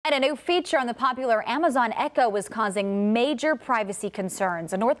A new feature on the popular Amazon Echo is causing major privacy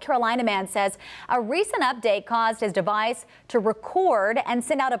concerns. A North Carolina man says a recent update caused his device to record and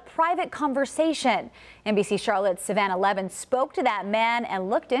send out a private conversation. NBC Charlotte's Savannah Levin spoke to that man and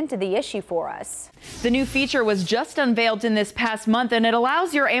looked into the issue for us. The new feature was just unveiled in this past month, and it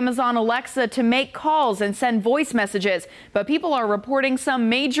allows your Amazon Alexa to make calls and send voice messages. But people are reporting some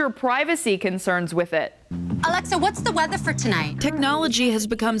major privacy concerns with it. Alexa, what's the weather for tonight? Technology has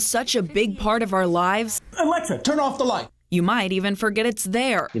become such a big part of our lives. Alexa, turn off the light. You might even forget it's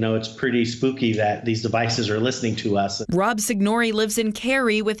there. You know, it's pretty spooky that these devices are listening to us. Rob Signori lives in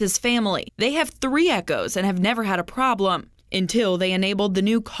Cary with his family. They have 3 Echoes and have never had a problem until they enabled the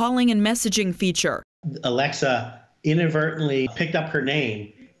new calling and messaging feature. Alexa inadvertently picked up her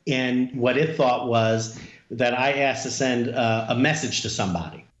name, and what it thought was that I asked to send a message to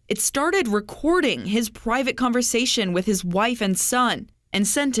somebody. It started recording his private conversation with his wife and son and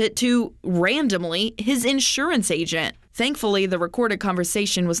sent it to, randomly, his insurance agent. Thankfully, the recorded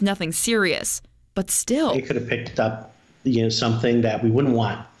conversation was nothing serious, but still. It could have picked up, something that we wouldn't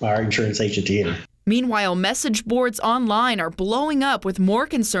want our insurance agent to hear. Meanwhile, message boards online are blowing up with more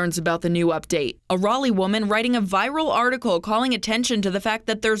concerns about the new update. A Raleigh woman writing a viral article calling attention to the fact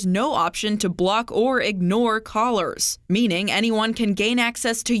that there's no option to block or ignore callers, meaning anyone can gain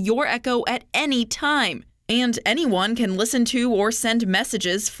access to your Echo at any time. And anyone can listen to or send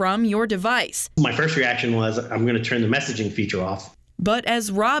messages from your device. My first reaction was, I'm going to turn the messaging feature off. But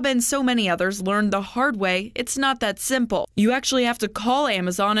as Rob and so many others learned the hard way, it's not that simple. You actually have to call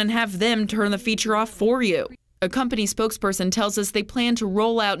Amazon and have them turn the feature off for you. A company spokesperson tells us they plan to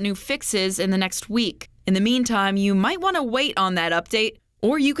roll out new fixes in the next week. In the meantime, you might want to wait on that update,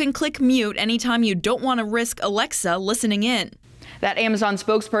 or you can click mute anytime you don't want to risk Alexa listening in. That Amazon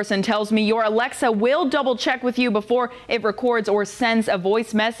spokesperson tells me your Alexa will double check with you before it records or sends a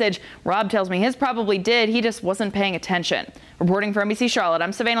voice message. Rob tells me his probably did. He just wasn't paying attention. Reporting for NBC Charlotte,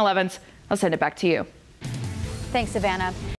 I'm Savannah Levin. I'll send it back to you. Thanks, Savannah.